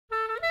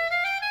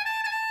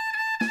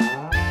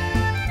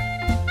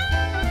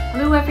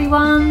Hello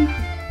everyone,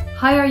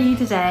 how are you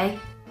today?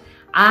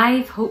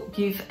 I hope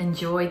you've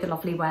enjoyed the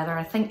lovely weather.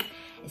 I think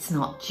it's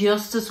not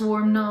just as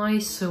warm now,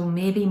 so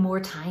maybe more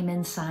time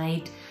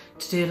inside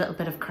to do a little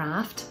bit of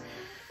craft.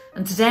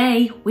 And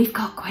today we've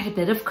got quite a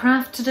bit of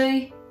craft to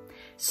do,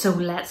 so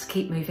let's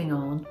keep moving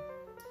on.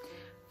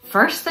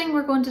 First thing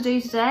we're going to do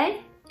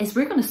today is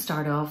we're going to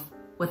start off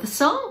with a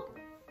song.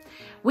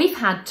 We've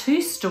had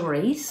two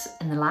stories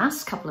in the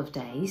last couple of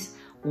days,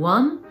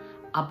 one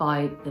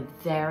about the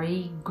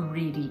very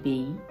greedy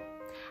bee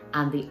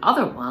and the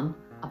other one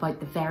about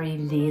the very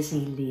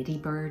lazy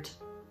ladybird.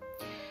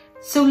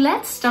 So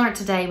let's start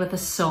today with a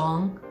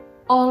song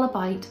all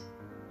about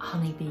a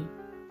honeybee.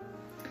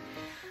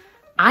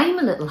 I'm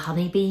a little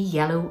honeybee,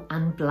 yellow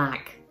and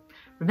black.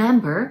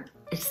 Remember,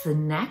 it's the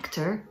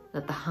nectar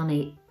that the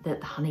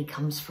honey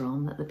comes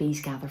from, that the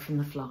bees gather from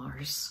the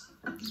flowers.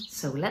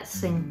 So let's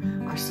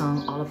sing our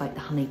song all about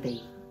the honeybee.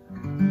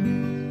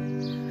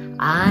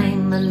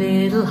 I'm a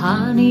little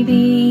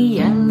honeybee,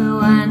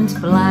 yellow and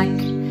black.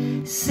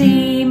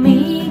 See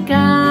me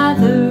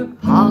gather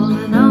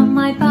pollen on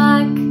my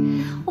back.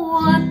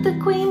 What the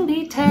queen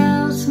bee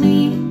tells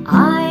me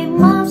I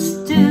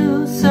must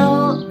do,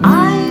 so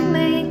I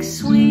make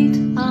sweet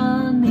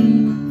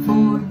honey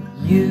for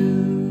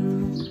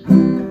you.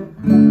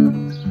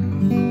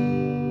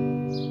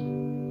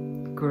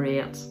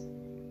 Great.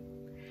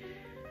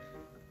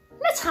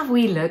 Let's have a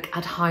wee look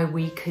at how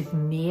we could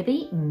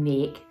maybe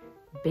make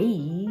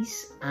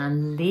bees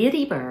and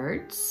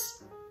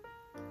ladybirds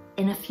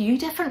in a few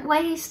different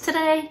ways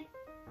today.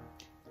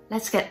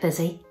 Let's get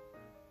busy.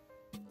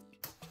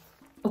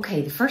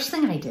 Okay, the first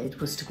thing I did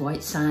was to go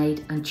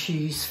outside and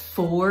choose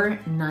 4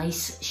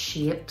 nice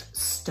shaped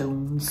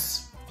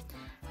stones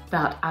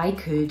that I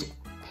could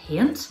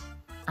paint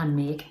and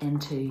make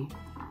into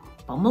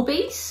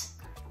bumblebees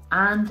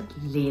and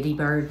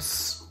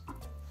ladybirds.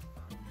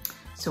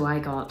 So I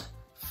got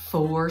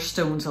 4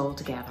 stones all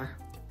together.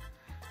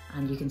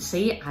 And you can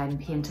see I'm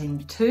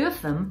painting 2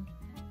 of them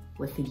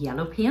with the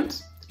yellow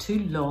paint. The 2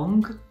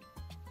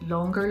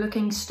 longer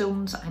looking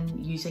stones, I'm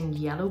using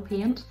yellow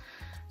paint.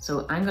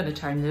 So I'm going to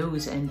turn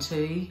those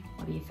into,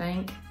 what do you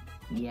think?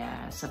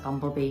 Yes, a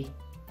bumblebee.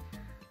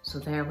 So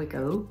there we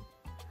go.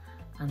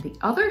 And the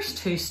other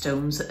 2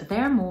 stones,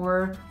 they're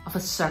more of a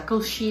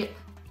circle shape.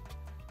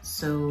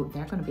 So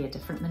they're going to be a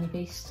different mini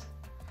beast.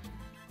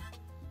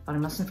 But I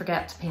mustn't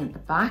forget to paint the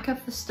back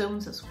of the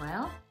stones as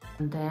well.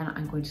 And then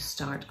I'm going to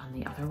start on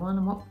the other one.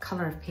 And what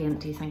colour of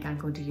paint do you think I'm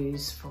going to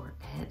use for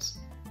it?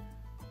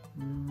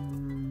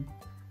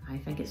 I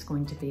think it's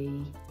going to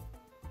be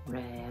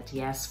red,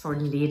 yes, for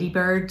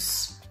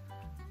ladybirds.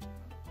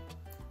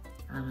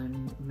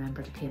 And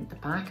remember to paint the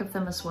back of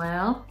them as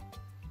well.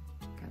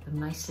 Get them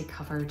nicely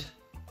covered.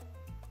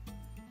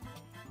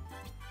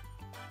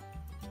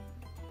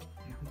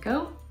 There we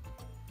go.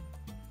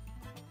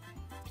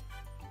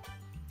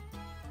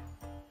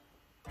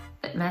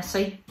 Bit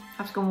messy.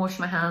 Have to go and wash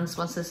my hands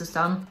once this is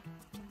done.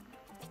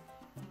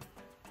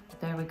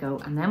 There we go.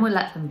 And then we'll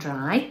let them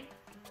dry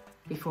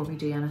before we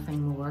do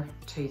anything more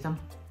to them.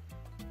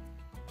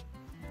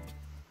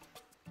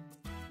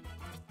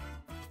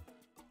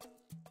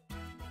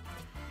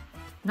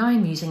 Now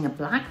I'm using a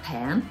black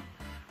pen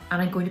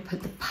and I'm going to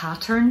put the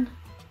pattern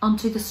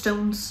onto the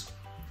stones.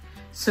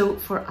 So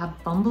for a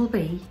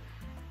bumblebee,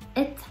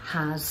 it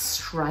has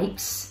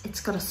stripes.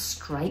 It's got a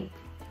stripe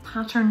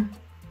pattern.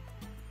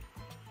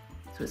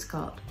 So it's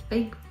got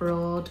big,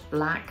 broad,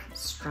 black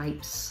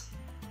stripes,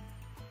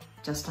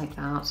 just like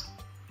that.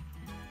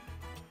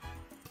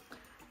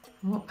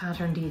 And what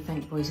pattern do you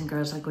think, boys and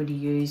girls, I'm going to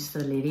use for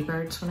the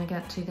ladybirds when I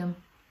get to them?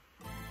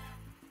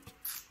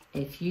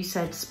 If you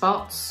said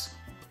spots,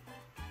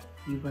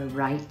 you were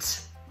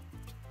right,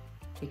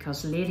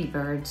 because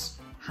ladybirds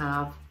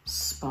have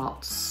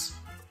spots.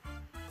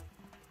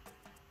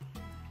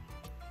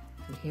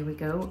 So here we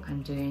go,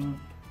 I'm doing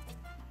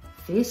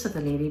face of the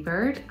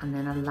ladybird and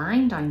then a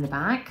line down the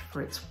back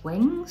for its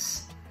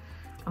wings.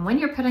 And when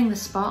you're putting the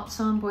spots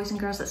on, boys and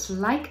girls, it's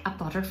like a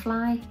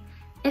butterfly.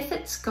 If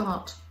it's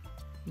got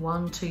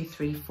 1, 2,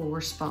 3,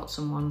 4 spots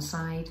on one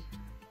side,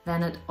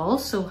 then it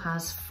also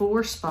has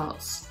 4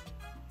 spots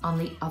on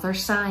the other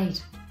side.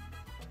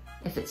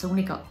 If it's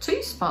only got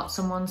 2 spots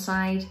on one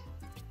side,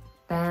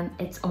 then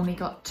it's only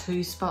got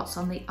 2 spots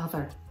on the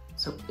other.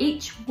 So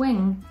each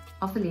wing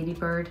of the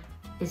ladybird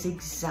is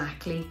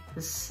exactly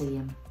the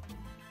same.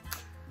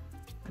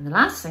 And the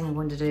last thing I'm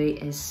going to do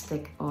is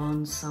stick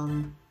on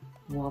some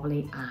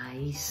wobbly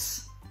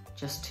eyes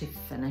just to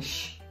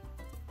finish.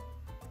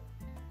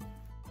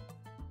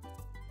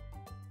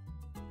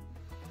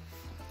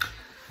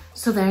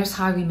 So there's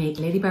how we make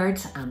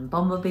ladybirds and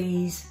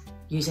bumblebees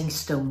using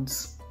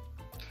stones.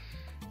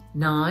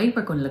 Now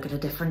we're going to look at a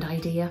different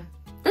idea.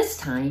 This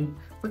time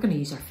we're going to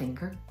use our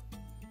finger.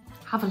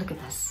 Have a look at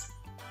this.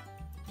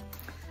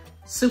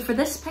 So for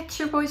this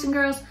picture, boys and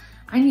girls,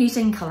 I'm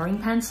using colouring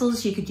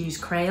pencils. You could use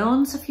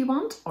crayons if you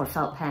want, or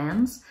felt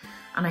pens.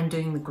 And I'm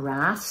doing the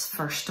grass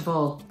first of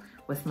all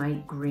with my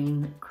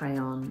green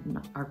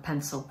crayon or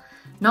pencil.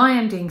 Now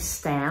I'm doing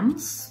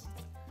stems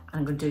And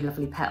I'm going to do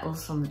lovely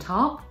petals on the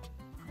top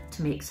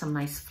to make some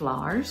nice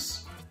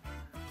flowers.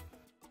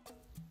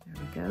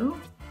 There we go.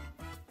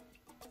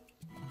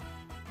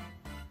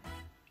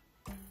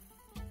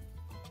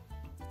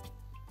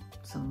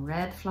 Some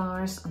red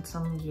flowers and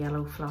some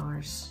yellow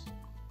flowers.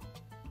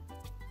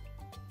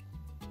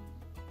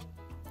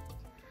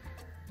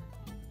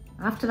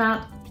 After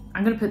that,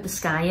 I'm going to put the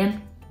sky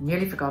in.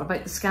 Nearly forgot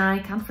about the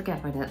sky, can't forget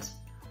about it.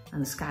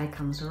 And the sky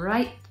comes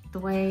right the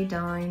way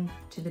down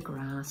to the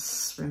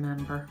grass,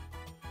 remember.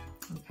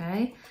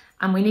 Okay,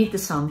 and we need the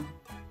sun,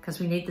 because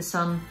we need the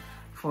sun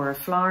for our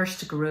flowers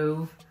to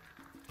grow.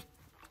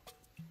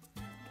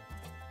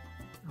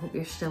 I hope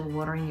you're still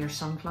watering your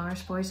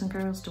sunflowers, boys and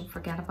girls. Don't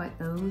forget about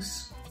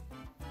those.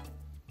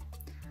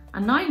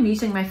 And now I'm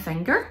using my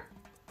finger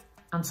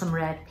and some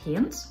red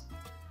paint,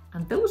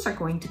 and those are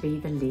going to be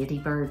the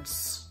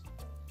ladybirds.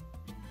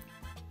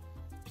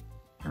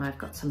 Now I've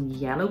got some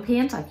yellow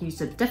paint. I've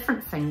used a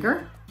different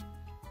finger.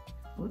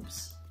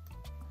 Whoops.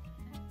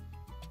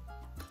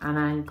 And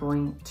I'm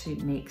going to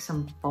make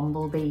some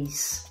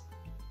bumblebees.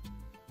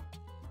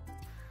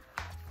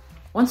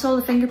 Once all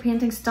the finger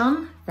painting's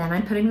done, then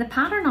I'm putting the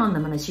pattern on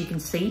them. And as you can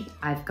see,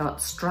 I've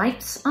got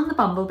stripes on the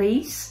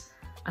bumblebees.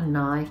 And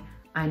now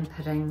I'm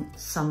putting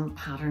some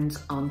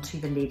patterns onto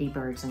the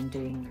ladybirds. I'm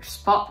doing their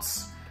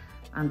spots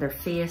and their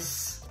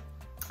face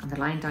and the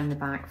line down the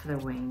back for their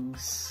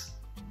wings.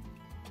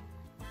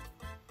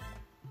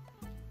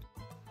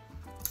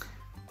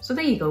 So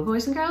there you go,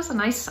 boys and girls, a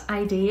nice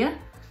idea.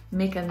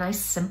 Make a nice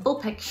simple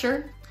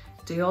picture.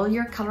 Do all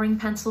your colouring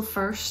pencil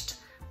first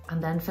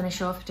and then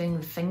finish off doing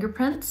the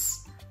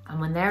fingerprints. And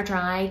when they're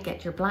dry,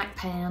 get your black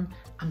pen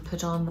and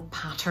put on the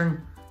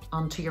pattern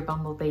onto your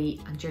bumblebee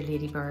and your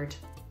ladybird.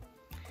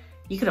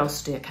 You could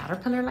also do a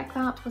caterpillar like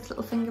that with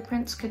little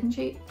fingerprints, couldn't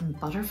you? And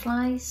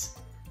butterflies.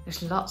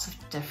 There's lots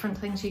of different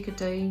things you could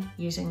do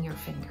using your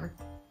finger.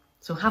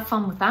 So have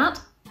fun with that.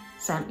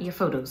 Send me your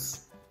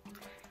photos.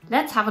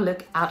 Let's have a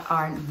look at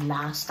our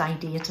last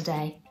idea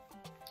today.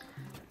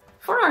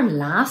 For our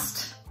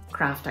last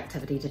craft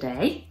activity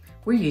today,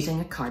 we're using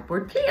a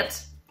cardboard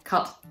plate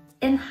cut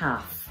in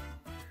half.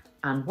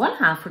 And one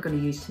half we're going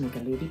to use to make a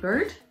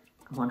ladybird,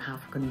 and one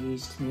half we're going to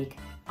use to make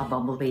a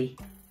bumblebee.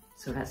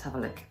 So let's have a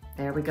look.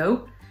 There we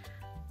go.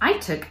 I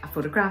took a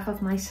photograph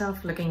of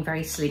myself looking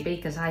very sleepy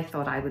because I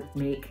thought I would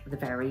make the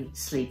very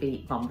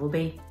sleepy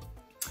bumblebee.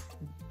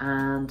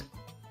 And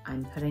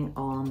I'm putting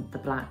on the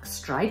black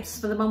stripes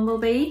for the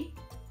bumblebee.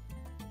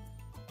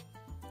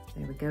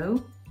 There we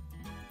go.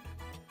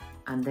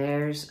 And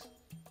there's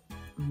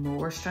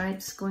more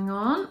stripes going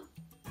on.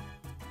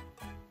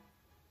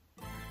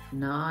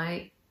 Now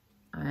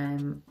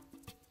I'm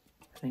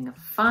putting a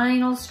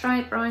final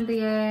stripe around the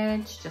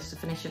edge just to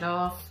finish it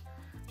off.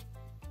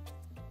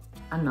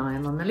 And now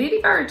I'm on the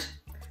ladybird.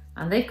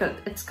 And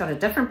it's got a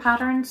different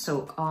pattern,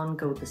 so on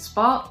go the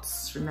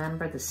spots.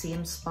 Remember, the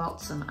same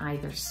spots on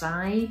either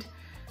side.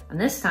 And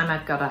this time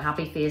I've got a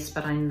happy face,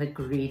 but I'm the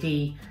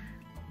greedy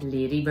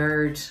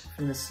ladybird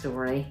from the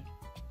story.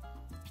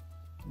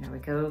 There we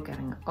go,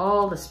 getting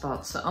all the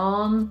spots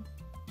on.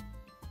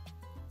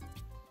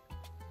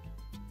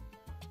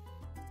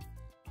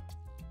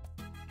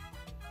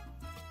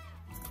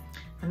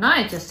 And now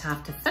I just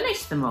have to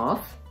finish them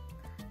off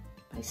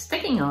by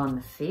sticking on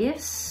the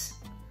face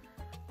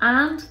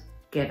and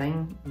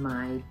giving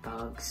my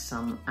bugs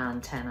some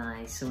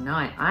antennae. So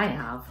now I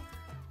have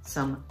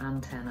some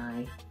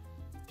antennae,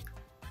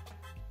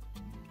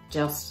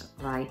 just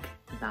like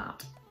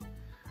that.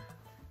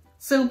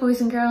 So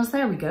boys and girls,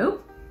 there we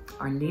go.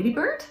 Our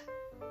ladybird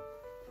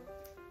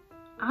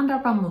and our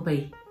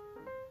bumblebee,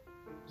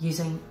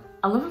 using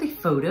a lovely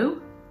photo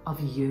of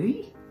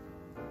you,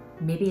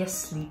 maybe a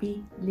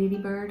sleepy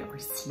ladybird or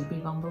sleepy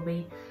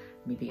bumblebee,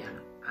 maybe an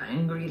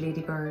angry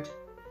ladybird,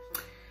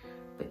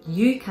 but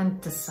you can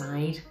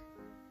decide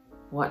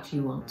what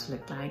you want to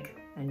look like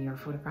in your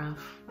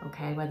photograph,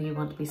 okay? Whether you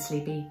want to be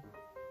sleepy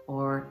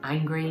or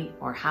angry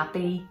or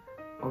happy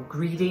or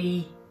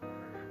greedy,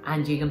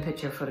 and you can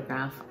put your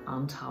photograph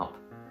on top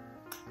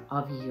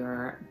of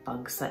your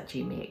bugs that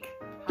you make.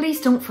 Please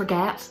don't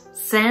forget,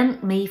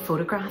 send me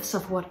photographs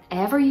of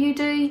whatever you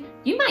do.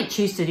 You might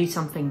choose to do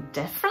something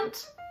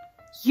different.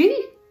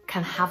 You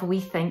can have a wee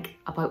think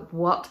about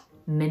what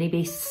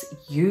Minibeasts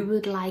you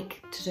would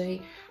like to do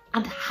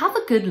and have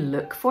a good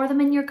look for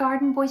them in your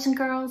garden, boys and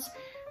girls.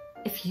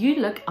 If you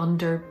look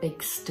under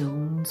big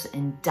stones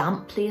in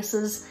damp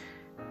places,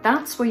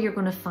 that's where you're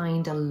going to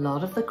find a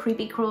lot of the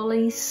creepy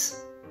crawlies,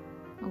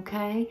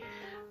 okay?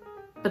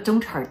 But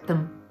don't hurt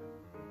them.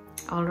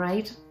 All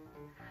right,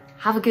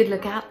 have a good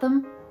look at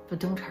them, but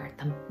don't hurt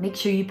them. Make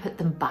sure you put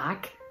them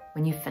back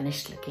when you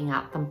finish looking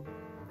at them,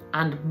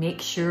 and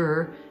make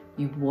sure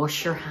you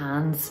wash your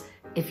hands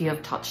if you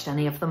have touched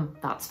any of them.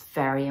 That's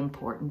very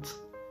important.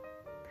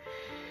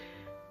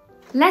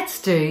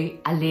 Let's do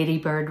a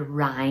ladybird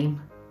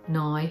rhyme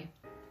now.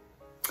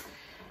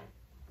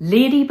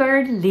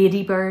 Ladybird,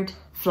 ladybird,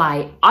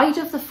 fly out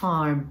of the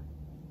farm.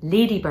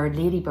 Ladybird,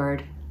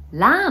 ladybird,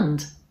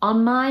 land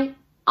on my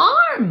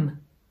arm.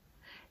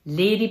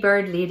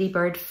 Ladybird,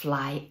 ladybird,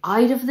 fly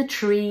out of the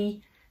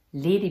tree.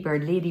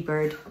 Ladybird,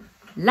 ladybird,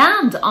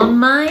 land on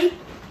my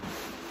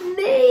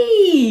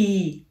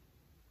knee.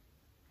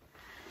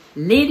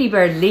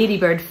 Ladybird,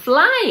 ladybird,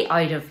 fly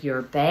out of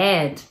your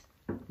bed.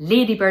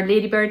 Ladybird,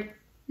 ladybird,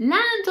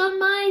 land on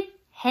my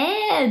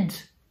head.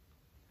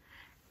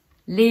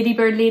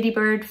 Ladybird,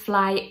 ladybird,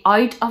 fly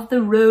out of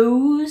the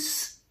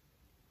rose.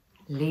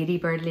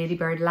 Ladybird,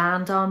 ladybird,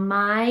 land on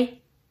my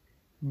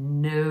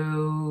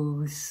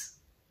nose.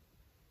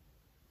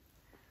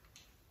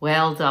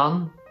 Well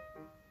done.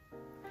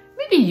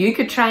 Maybe you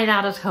could try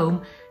that at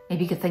home.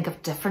 Maybe you could think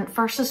of different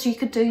verses you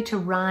could do to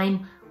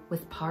rhyme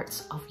with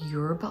parts of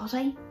your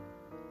body.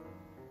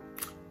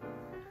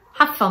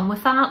 Have fun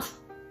with that.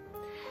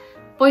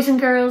 Boys and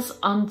girls,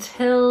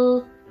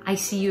 until I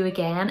see you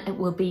again, it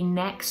will be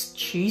next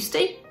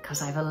Tuesday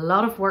because I have a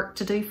lot of work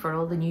to do for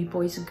all the new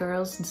boys and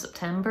girls in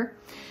September.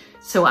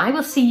 So I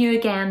will see you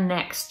again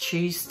next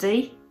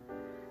Tuesday.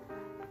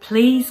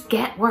 Please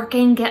get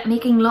working, get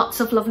making lots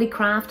of lovely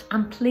craft,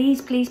 and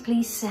please, please,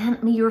 please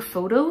send me your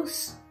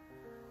photos.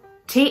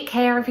 Take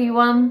care,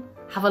 everyone.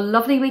 Have a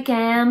lovely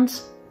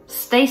weekend.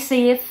 Stay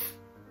safe.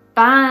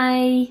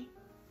 Bye.